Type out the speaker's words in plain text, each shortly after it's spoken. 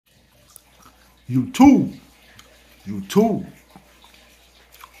YouTube. YouTube.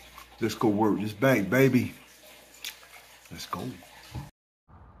 Let's go work this bank, baby. Let's go.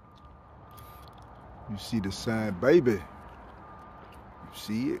 You see the sign, baby. You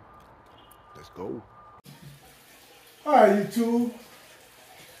see it? Let's go. All right, YouTube.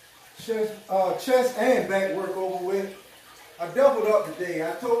 Chest and back work over with. I doubled up today.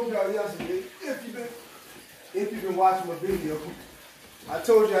 I told y'all yesterday, if you've been watching my video, I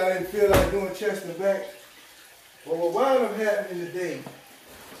told you I didn't feel like doing chest and back. Well, what wound up happening today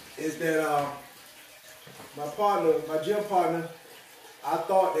is that my gym partner, I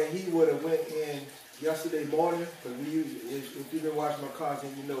thought that he would have went in yesterday morning, because we usually, if you've been watching my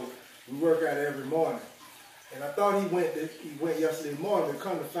content, you know we work out every morning. And I thought he went yesterday morning, but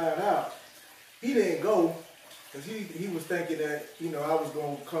come to find out, he didn't go, because he was thinking that, you know, I was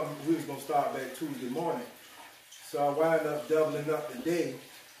going to come, we was going to start back Tuesday morning. So I wound up doubling up today,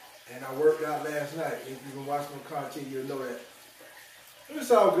 and I worked out last night. If you've been watching my content, you'll know that.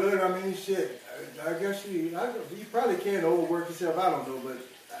 It's all good. I mean, shit, I guess you probably can't overwork yourself, I don't know, but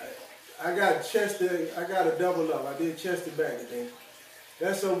I got a double up. I did chest and back today.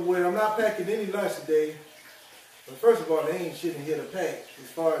 That's over with. I'm not packing any lunch today. But first of all, there ain't shit in here to pack as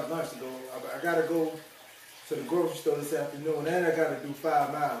far as lunch to go. I got to go to the grocery store this afternoon, and I got to do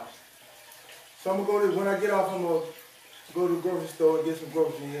 5 miles. So I'm going to go when I get off, I'm going to go to the grocery store and get some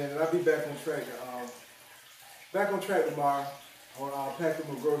groceries in, and I'll be back on track tomorrow. I'll pack up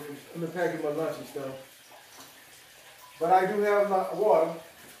my groceries. I'm going to pack up my lunch and stuff. But I do have water.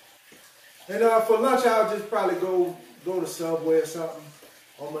 And for lunch, I'll just probably go to Subway or something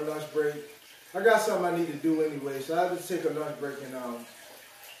on my lunch break. I got something I need to do anyway, so I'll just take a lunch break and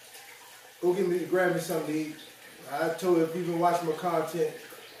grab me something to eat. I told you, if you've been watching my content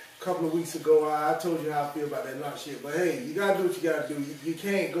a couple of weeks ago, I told you how I feel about that lunch shit. But hey, you gotta do what you gotta do. You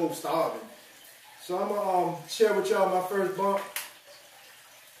can't go starving. So I'm gonna share with y'all my first bump.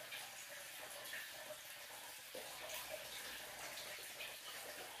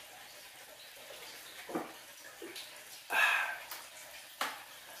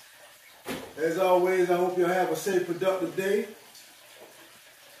 As always, I hope y'all have a safe, productive day.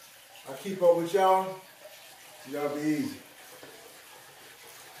 I'll keep up with y'all. Y'all be easy.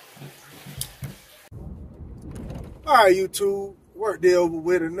 All right, YouTube. Work day over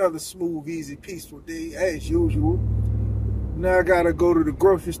with. Another smooth, easy, peaceful day as usual. Now I gotta go to the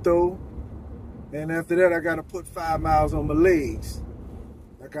grocery store. And after that, I gotta put 5 miles on my legs.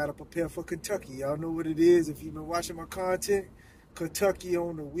 I gotta prepare for Kentucky. Y'all know what it is if you've been watching my content. Kentucky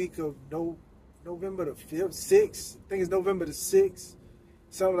on the week of November the 5th, 6th. I think it's November the 6th.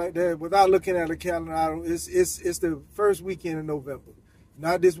 Something like that. Without looking at the calendar, it's the first weekend in November.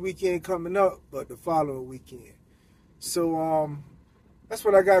 Not this weekend coming up, but the following weekend. So that's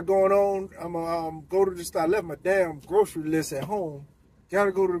what I got going on. I'm gonna go to the store. I left my damn grocery list at home.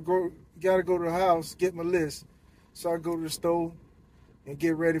 Gotta go to the house, get my list, so I go to the store and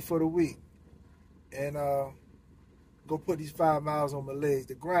get ready for the week. And go put these 5 miles on my legs.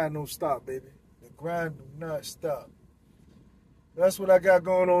 The grind don't stop, baby. The grind do not stop. That's what I got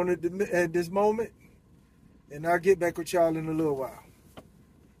going on at this moment. And I'll get back with y'all in a little while.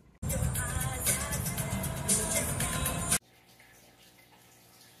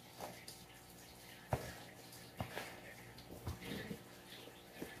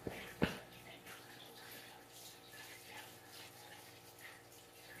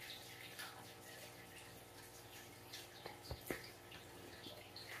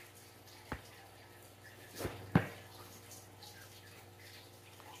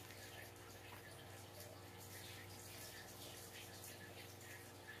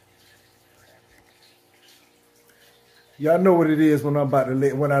 Y'all know what it is when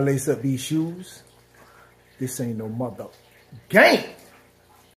when I lace up these shoes. This ain't no mother game.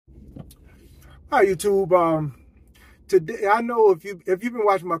 Hi YouTube. Today I know if you've been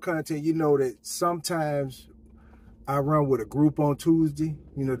watching my content, you know that sometimes I run with a group on Tuesday.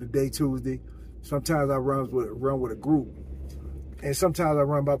 You know, the day Tuesday. Sometimes I run with a group, and sometimes I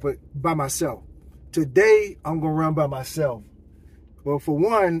run by myself. Today I'm gonna run by myself. Well, for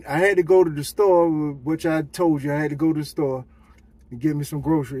one, I had to go to the store, which I told you I had to go to the store and get me some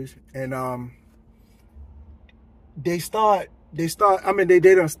groceries. And they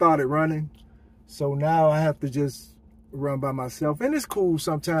done started running. So now I have to just run by myself. And it's cool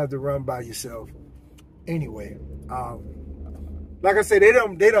sometimes to run by yourself. Anyway, like I said, they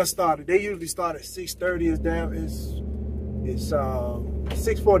done started. They usually start at 6:30. It's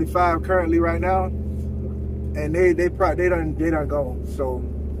 6:45 currently right now. And they done gone. So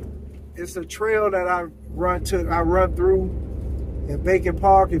it's a trail that I run through in Bacon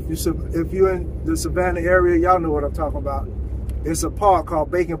Park. If you're in the Savannah area, y'all know what I'm talking about. It's a park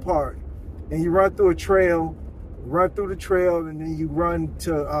called Bacon Park, and you run through a trail, and then you run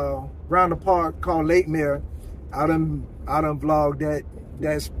to around the park called Lake Mirror. I done vlogged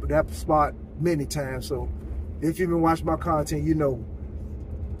that spot many times. So if you've been watching my content, you know.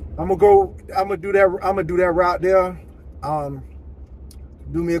 I'm gonna do that route there.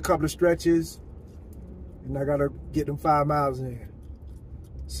 Do me a couple of stretches, and I gotta get them 5 miles in.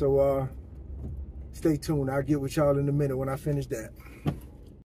 So stay tuned. I'll get with y'all in a minute when I finish that.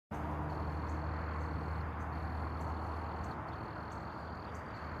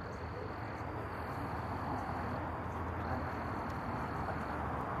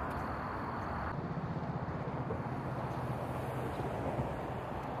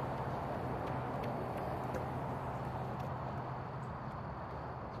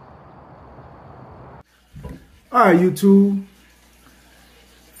 All right, YouTube.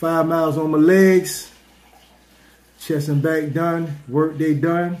 5 miles on my legs. Chest and back done. Work day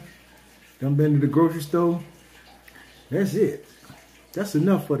done. Done been to the grocery store. That's it. That's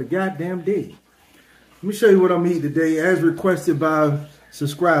enough for the goddamn day. Let me show you what I'm eating today, as requested by a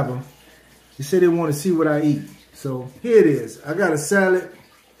subscriber. They said they want to see what I eat. So here it is. I got a salad.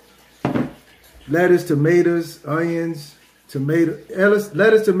 Lettuce, tomatoes, onions, lettuce,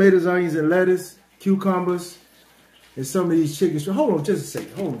 tomatoes, onions, and lettuce, cucumbers. And some of these chicken strips. Hold on just a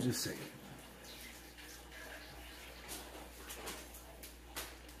second.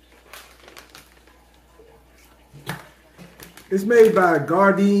 It's made by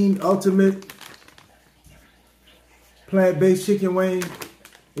Gardein Ultimate plant-based chicken wing.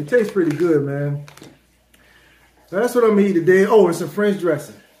 It tastes pretty good, man. So that's what I'm gonna eat today. Oh, it's a French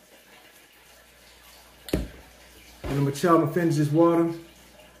dressing. And I'm gonna finish this water.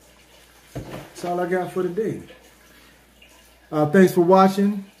 That's all I got for today. Thanks for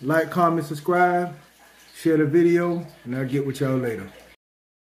watching. Like, comment, subscribe, share the video, and I'll get with y'all later.